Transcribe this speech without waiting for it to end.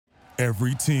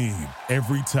Every team,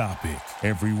 every topic,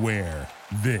 everywhere.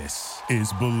 This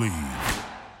is Believe.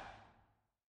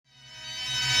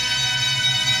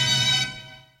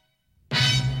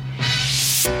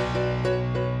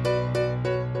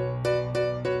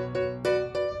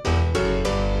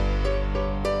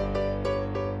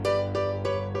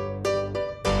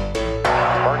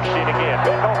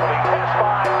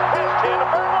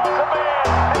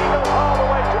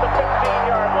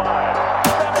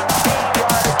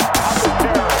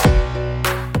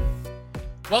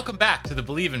 Welcome back to the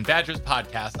Believe in Badgers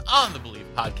podcast on the Believe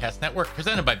Podcast Network,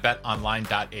 presented by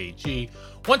betonline.ag.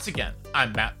 Once again,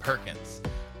 I'm Matt Perkins,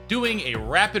 doing a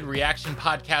rapid reaction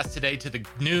podcast today to the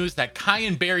news that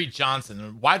Kyan Johnson,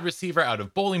 a wide receiver out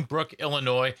of Bolingbrook,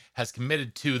 Illinois, has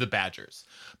committed to the Badgers.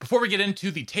 Before we get into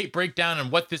the tape breakdown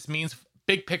and what this means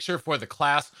big picture for the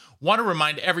class, want to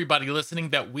remind everybody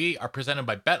listening that we are presented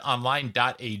by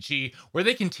betonline.ag, where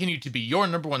they continue to be your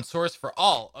number one source for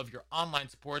all of your online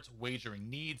sports wagering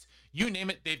needs. You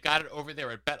name it, they've got it over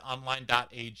there at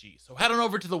betonline.ag. So head on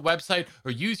over to the website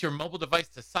or use your mobile device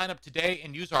to sign up today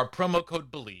and use our promo code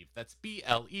BELIEVE. That's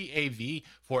BLEAV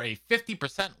for a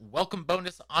 50% welcome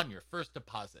bonus on your first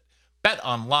deposit.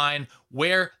 BetOnline,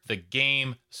 where the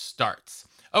game starts.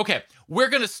 Okay, we're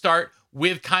going to start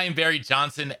with Kyan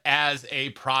Johnson as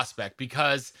a prospect,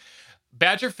 because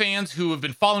Badger fans who have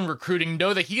been following recruiting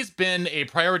know that he's been a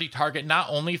priority target not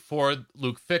only for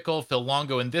Luke Fickell, Phil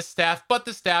Longo, and this staff, but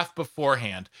the staff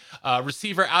beforehand.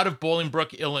 Receiver out of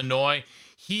Bolingbrook, Illinois.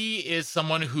 He is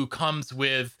someone who comes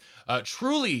with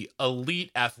truly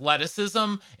elite athleticism,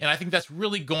 and I think that's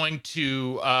really going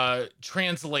to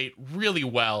translate really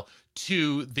well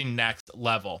to the next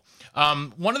level.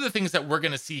 One of the things that we're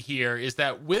going to see here is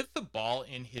that with the ball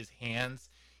in his hands,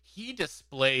 he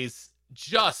displays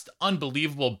just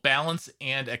unbelievable balance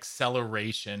and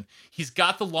acceleration. He's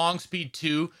got the long speed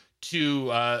too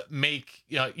to make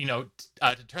to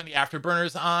turn the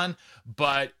afterburners on,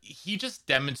 but he just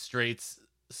demonstrates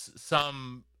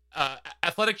some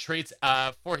athletic traits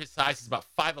for his size. He's about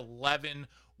 5'11",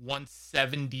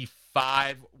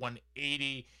 175,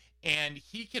 180. And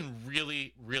he can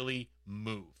really, really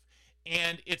move.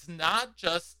 And it's not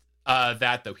just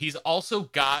that, though. He's also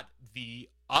got the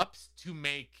ups to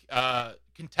make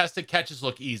contested catches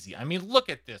look easy. I mean, look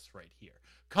at this right here.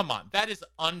 Come on. That is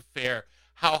unfair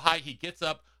how high he gets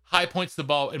up, high points the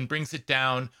ball, and brings it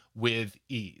down with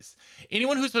ease.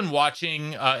 Anyone who's been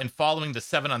watching and following the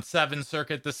 7-on-7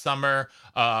 circuit this summer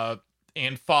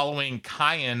and following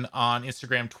Kyan on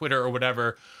Instagram, Twitter, or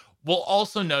whatever, we'll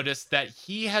also notice that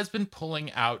he has been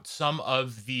pulling out some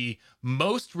of the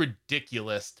most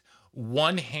ridiculous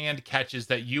one-hand catches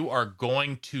that you are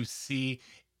going to see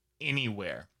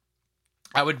anywhere.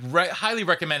 I would highly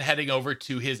recommend heading over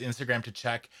to his Instagram to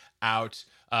check out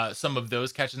some of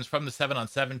those catches from the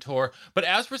 7-on-7 tour. But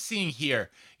as we're seeing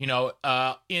here,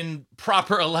 in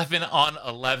proper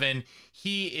 11-on-11,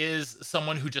 he is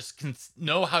someone who just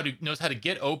knows how to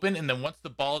get open, and then once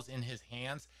the ball is in his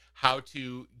hands, how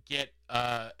to get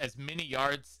as many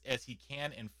yards as he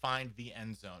can and find the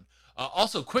end zone.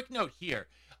 Also, quick note here.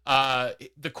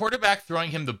 The quarterback throwing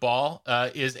him the ball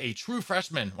is a true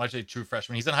freshman. Why should I say true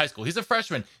freshman? He's in high school. He's a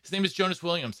freshman. His name is Jonas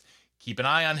Williams. Keep an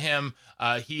eye on him.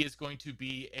 He is going to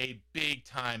be a big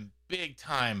time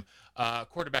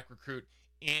quarterback recruit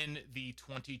in the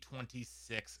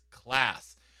 2026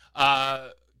 class.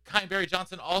 Kyan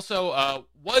Johnson also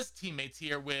was teammates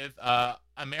here with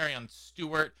Amarion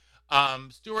Stewart.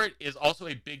 Stewart is also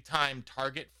a big-time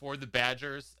target for the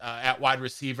Badgers at wide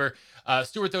receiver.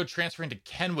 Stewart, though, transferring to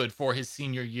Kenwood for his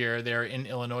senior year there in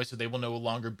Illinois, so they will no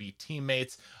longer be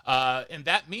teammates. And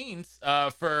that means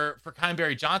for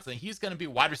Kyan Johnson, he's going to be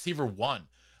wide receiver 1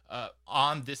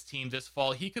 on this team this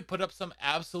fall. He could put up some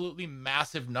absolutely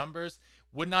massive numbers.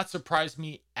 Would not surprise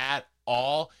me at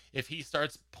all if he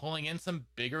starts pulling in some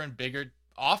bigger and bigger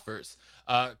offers.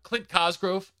 Clint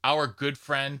Cosgrove, our good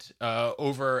friend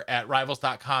over at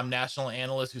Rivals.com, national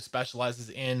analyst who specializes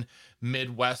in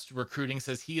Midwest recruiting,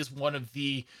 says he is one of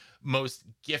the most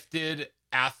gifted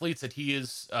athletes that he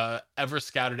has ever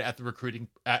scouted at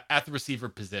the receiver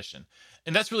position.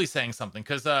 And that's really saying something,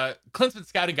 because Clint's been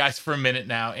scouting guys for a minute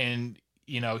now, and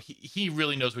he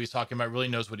really knows what he's talking about, really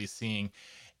knows what he's seeing.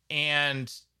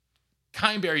 And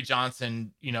Kyan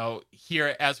Johnson,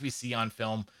 here as we see on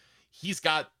film, he's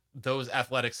got those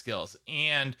athletic skills.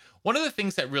 And one of the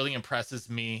things that really impresses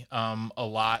me a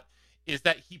lot is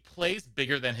that he plays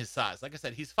bigger than his size. Like I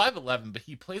said, he's 5'11", but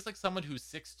he plays like someone who's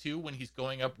 6'2" when he's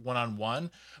going up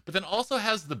one-on-one, but then also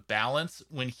has the balance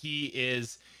when he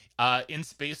is in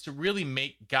space to really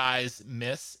make guys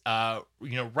miss.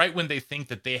 Right when they think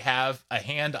that they have a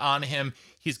hand on him,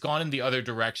 he's gone in the other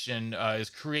direction, has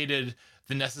created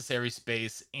the necessary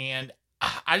space. And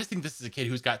I just think this is a kid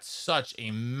who's got such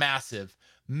a massive,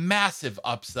 massive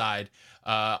upside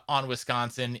on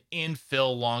Wisconsin in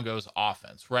Phil Longo's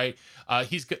offense, right?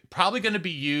 He's probably going to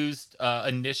be used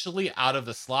initially out of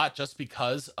the slot just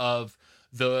because of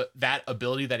that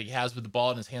ability that he has with the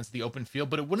ball in his hands in the open field.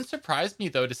 But it wouldn't surprise me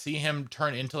though to see him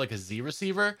turn into like a Z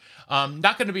receiver.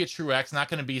 Not going to be a true X, not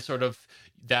going to be sort of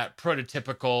that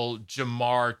prototypical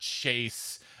Jamar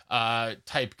Chase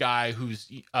type guy who's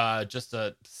just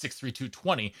a 6'3",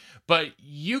 220. But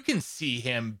you can see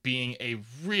him being a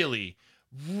really,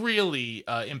 really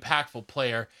impactful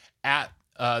player at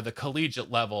the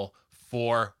collegiate level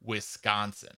for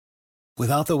Wisconsin.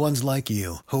 Without the ones like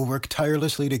you, who work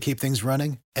tirelessly to keep things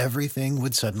running, everything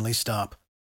would suddenly stop.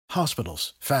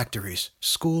 Hospitals, factories,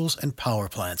 schools, and power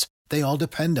plants, they all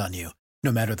depend on you.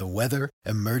 No matter the weather,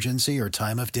 emergency, or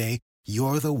time of day,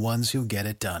 you're the ones who get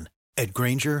it done. At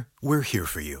Grainger, we're here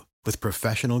for you with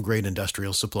professional-grade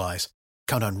industrial supplies.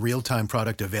 Count on real-time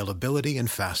product availability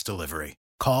and fast delivery.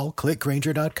 Call, click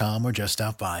Grainger.com, or just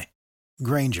stop by.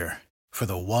 Grainger, for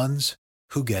the ones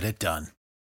who get it done.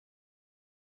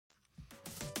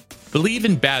 Believe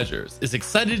in Badgers is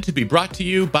excited to be brought to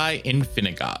you by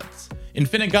Infinigods.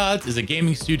 Infinigods is a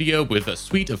gaming studio with a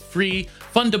suite of free,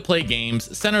 fun-to-play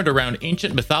games centered around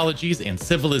ancient mythologies and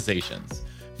civilizations.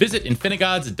 Visit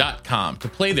Infinigods.com to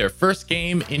play their first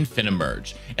game,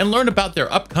 Infinimerge, and learn about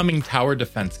their upcoming tower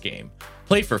defense game.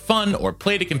 Play for fun or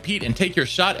play to compete and take your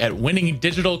shot at winning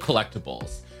digital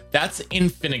collectibles. That's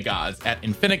Infinigods at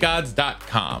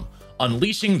Infinigods.com,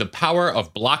 unleashing the power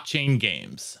of blockchain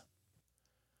games.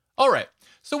 All right,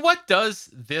 so what does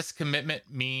this commitment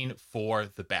mean for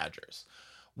the Badgers?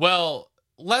 Well,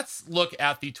 let's look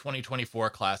at the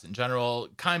 2024 class in general.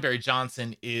 Kyan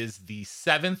Johnson is the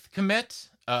 7th commit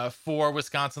for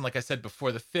Wisconsin, like I said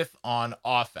before, the 5th on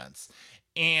offense.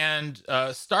 And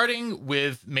starting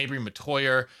with Mabry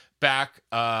Matoyer back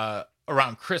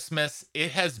around Christmas,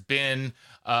 it has been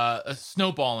a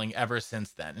snowballing ever since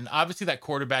then. And obviously that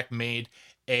quarterback made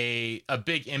a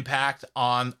big impact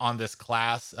on this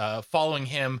class. Following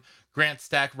him, Grant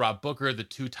Stack, Rob Booker, the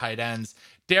 2 tight ends,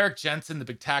 Derek Jensen, the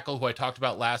big tackle who I talked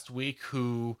about last week,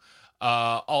 who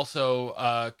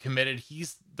also committed.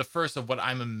 He's the first of what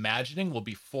I'm imagining will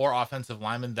be 4 offensive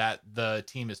linemen that the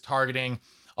team is targeting.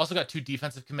 Also got 2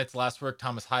 defensive commits last week,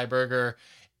 Thomas Heiberger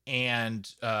and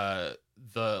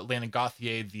the Landon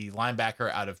Gauthier, the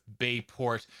linebacker out of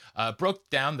Bayport. Broke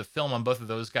down the film on both of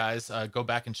those guys. Go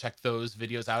back and check those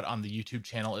videos out on the YouTube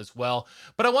channel as well.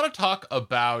 But I want to talk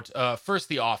about first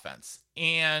the offense.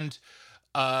 And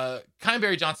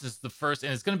Kyan Johnson is the first,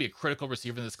 and is going to be a critical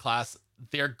receiver in this class.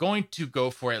 They're going to go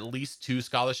for at least 2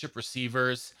 scholarship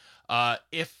receivers,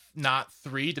 if not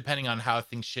 3, depending on how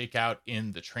things shake out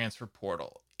in the transfer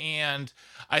portal. And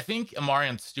I think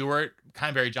Amarian Stewart,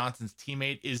 Kyan Johnson's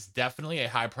teammate, is definitely a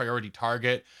high priority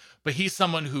target, but he's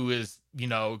someone who is,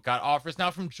 got offers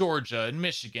now from Georgia and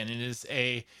Michigan, and is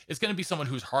going to be someone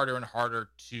who's harder and harder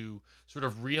to sort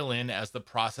of reel in as the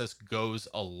process goes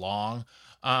along.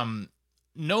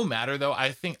 No matter though,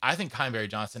 I think Kyan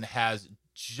Johnson has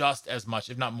just as much,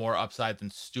 if not more, upside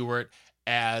than Stewart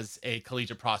as a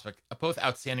collegiate prospect. Both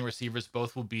outstanding receivers,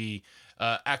 both will be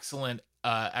excellent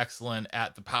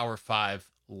at the Power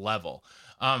 5 level.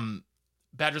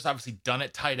 Badgers obviously done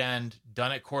at tight end,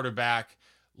 done at quarterback,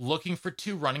 looking for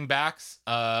 2 running backs.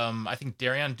 I think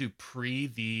Darian Dupree,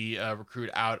 the recruit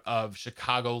out of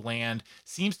Chicagoland,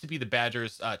 seems to be the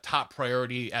Badgers' top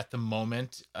priority at the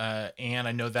moment. And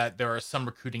I know that there are some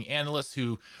recruiting analysts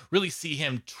who really see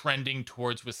him trending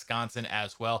towards Wisconsin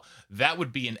as well. That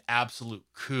would be an absolute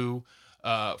coup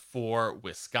for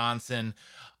Wisconsin.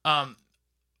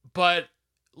 But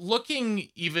looking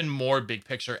even more big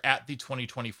picture at the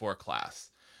 2024 class,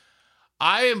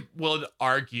 I would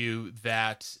argue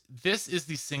that this is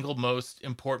the single most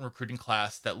important recruiting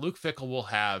class that Luke Fickell will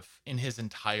have in his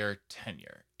entire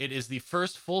tenure. It is the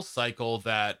first full cycle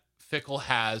that Fickell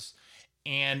has,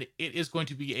 and it is going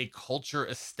to be a culture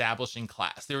establishing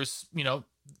class.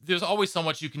 There's always so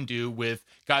much you can do with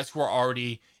guys who are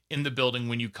already in the building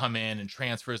when you come in, and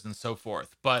transfers and so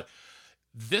forth. But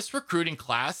this recruiting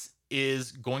class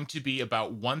is going to be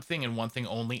about one thing and one thing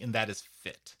only, and that is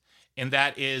fit. And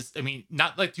that is,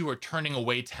 not like you are turning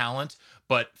away talent,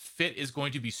 but fit is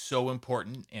going to be so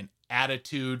important, and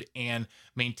attitude and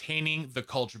maintaining the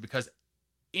culture, because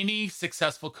any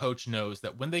successful coach knows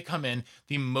that when they come in,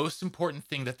 the most important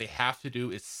thing that they have to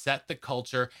do is set the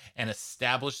culture and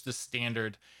establish the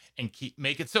standard. and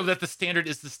make it so that the standard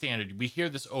is the standard. We hear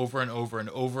this over and over and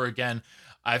over again.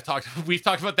 We've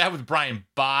talked about that with Brian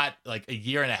Bott like a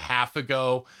year and a half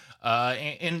ago.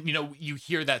 And you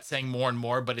hear that saying more and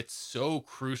more, but it's so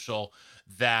crucial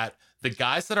that the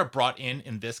guys that are brought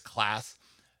in this class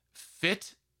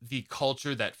fit the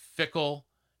culture that Fickell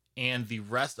and the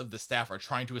rest of the staff are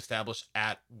trying to establish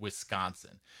at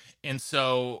Wisconsin. And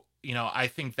so, I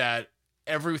think that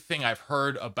everything I've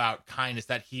heard about Kyan is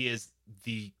that he is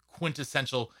the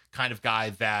quintessential kind of guy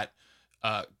that,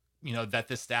 that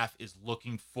this staff is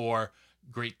looking for.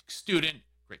 Great student,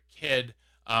 great kid,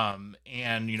 and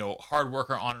hard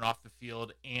worker on and off the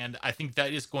field. And I think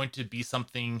that is going to be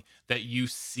something that you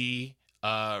see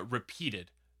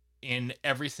repeated in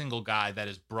every single guy that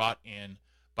is brought in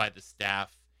by the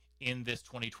staff in this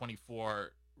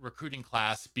 2024 recruiting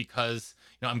class, because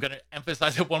I'm going to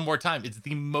emphasize it one more time. It's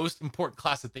the most important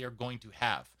class that they are going to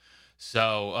have.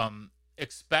 So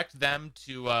expect them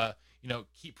to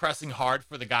keep pressing hard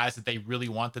for the guys that they really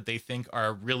want, that they think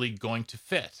are really going to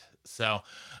fit. So,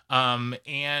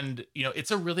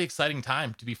 it's a really exciting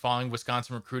time to be following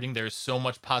Wisconsin recruiting. There's so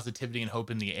much positivity and hope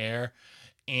in the air.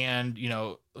 And,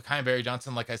 Kyan Barry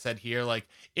Johnson, like I said here, like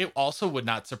it also would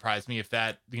not surprise me if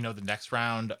that, the next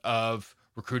round of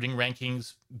recruiting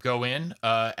rankings go in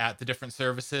at the different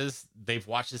services. They've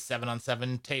watched his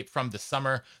 7-on-7 tape from the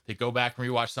summer. They go back and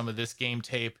rewatch some of this game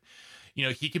tape.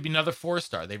 He could be another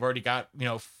 4-star. They've already got,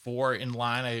 4 in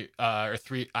line, or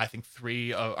 3. I think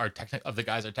 3 of the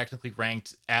guys are technically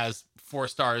ranked as 4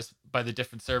 stars by the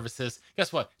different services.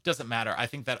 Guess what? Doesn't matter. I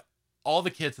think that all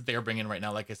the kids that they are bringing right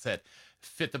now, like I said,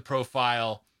 fit the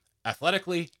profile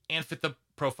athletically and fit the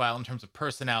profile in terms of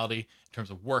personality, in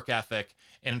terms of work ethic,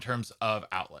 and in terms of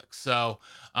outlook. So,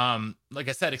 like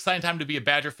I said, exciting time to be a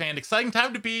Badger fan, exciting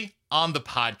time to be on the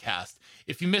podcast.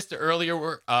 If you missed it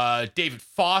earlier, David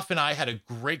Foff and I had a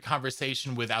great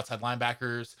conversation with outside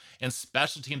linebackers and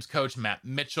special teams coach Matt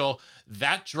Mitchell.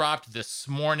 That dropped this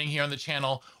morning here on the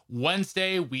channel.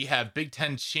 Wednesday, we have Big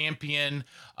Ten champion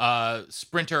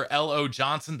sprinter L.O.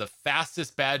 Johnson, the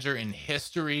fastest Badger in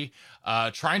history,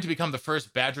 trying to become the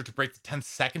first Badger to break the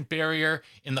 10-second barrier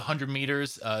in the 100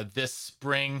 meters this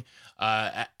spring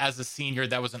as a senior.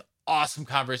 That was an awesome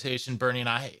conversation Bernie and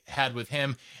I had with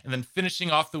him. And then finishing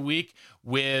off the week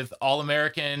with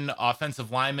All-American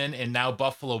offensive lineman and now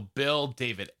Buffalo Bill,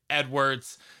 David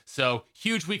Edwards. So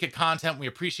huge week of content. We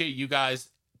appreciate you guys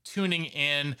tuning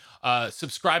in,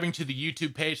 subscribing to the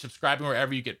YouTube page, subscribing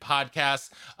wherever you get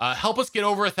podcasts. Help us get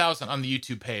over 1,000 on the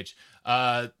YouTube page.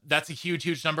 That's a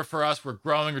huge number for us. We're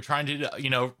growing. We're trying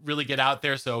to, really get out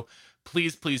there. So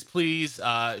please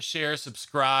share,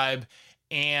 subscribe.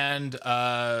 And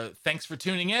thanks for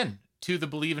tuning in to the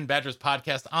Believe in Badgers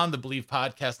podcast on the Believe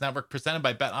Podcast Network, presented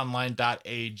by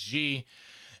betonline.ag.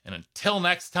 And until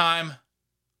next time,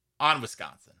 on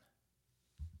Wisconsin.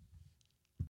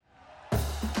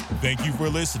 Thank you for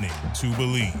listening to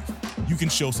Believe. You can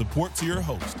show support to your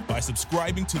host by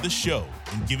subscribing to the show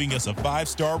and giving us a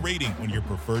 5-star rating on your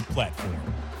preferred platform.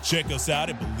 Check us out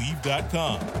at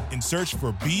Believe.com and search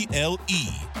for BLEAV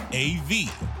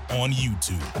on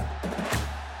YouTube.